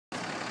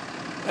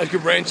That's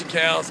good ranching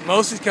cows.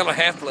 Most of these kind of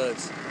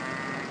half-bloods.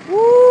 Woo!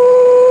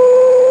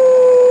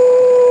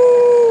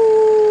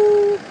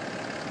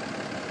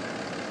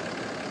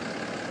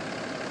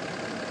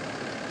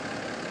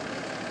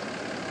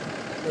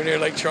 We're near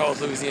Lake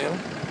Charles, Louisiana.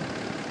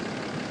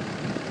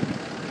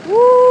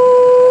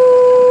 Woo!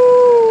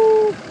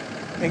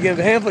 And again,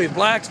 a handful of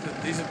blacks,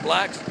 but these are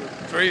blacks,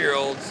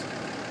 3-year-olds.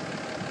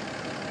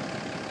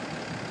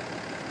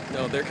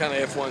 No, they're kind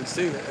of F1s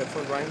too,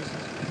 F1 ranges.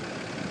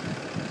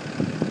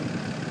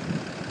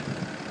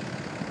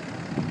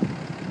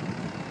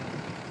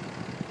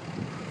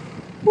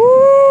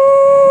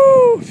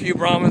 Woo! A few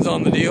Brahmins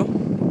on the deal.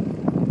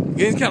 Again,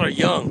 these kind of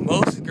young.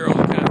 Most of the girls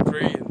are kind of 3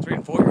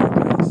 and 4-year-old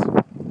cows.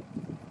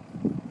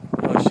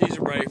 She's a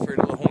Braford.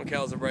 Little horn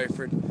cow's a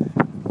Braford.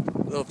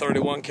 Little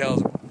 31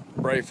 cow's a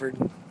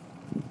Braford.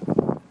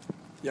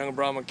 Young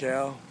Brahma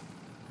cow.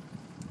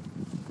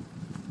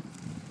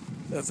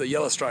 That's a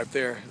yellow stripe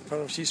there. I don't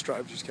know if she's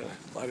striped, just kind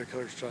of lighter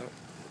colored stripe.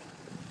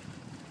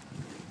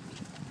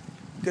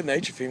 Good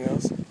nature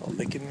females, all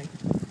licking me.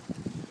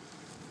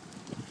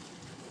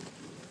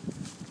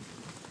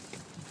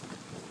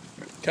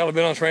 Cattle have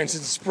been on train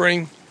since the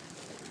spring.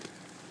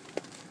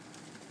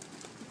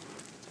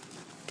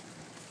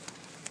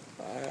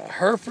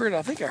 Hereford,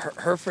 I think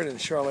Hereford and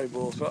Charolais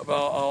bulls, but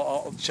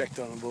I'll check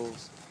on the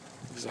bulls.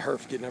 There's a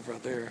Hereford getting up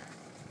right there.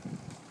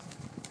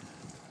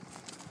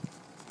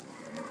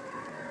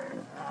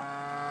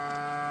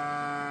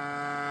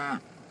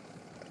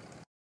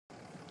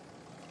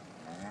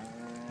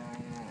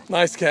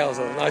 Nice cows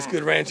though, nice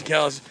good ranching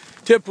cows.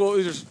 Typical,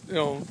 these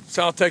are,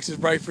 South Texas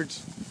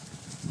Brafords.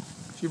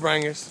 If you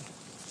bring us.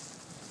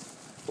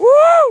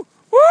 Woo!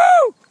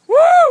 Woo!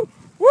 Woo!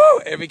 Woo!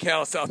 Every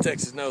cow in South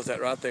Texas knows that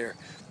right there.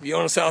 If you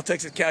own a South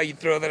Texas cow, you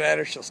throw that at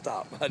her, she'll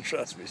stop.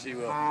 Trust me, she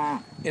will.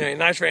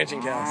 Nice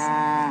ranching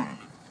cows.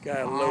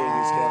 Got a load of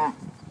these cattle.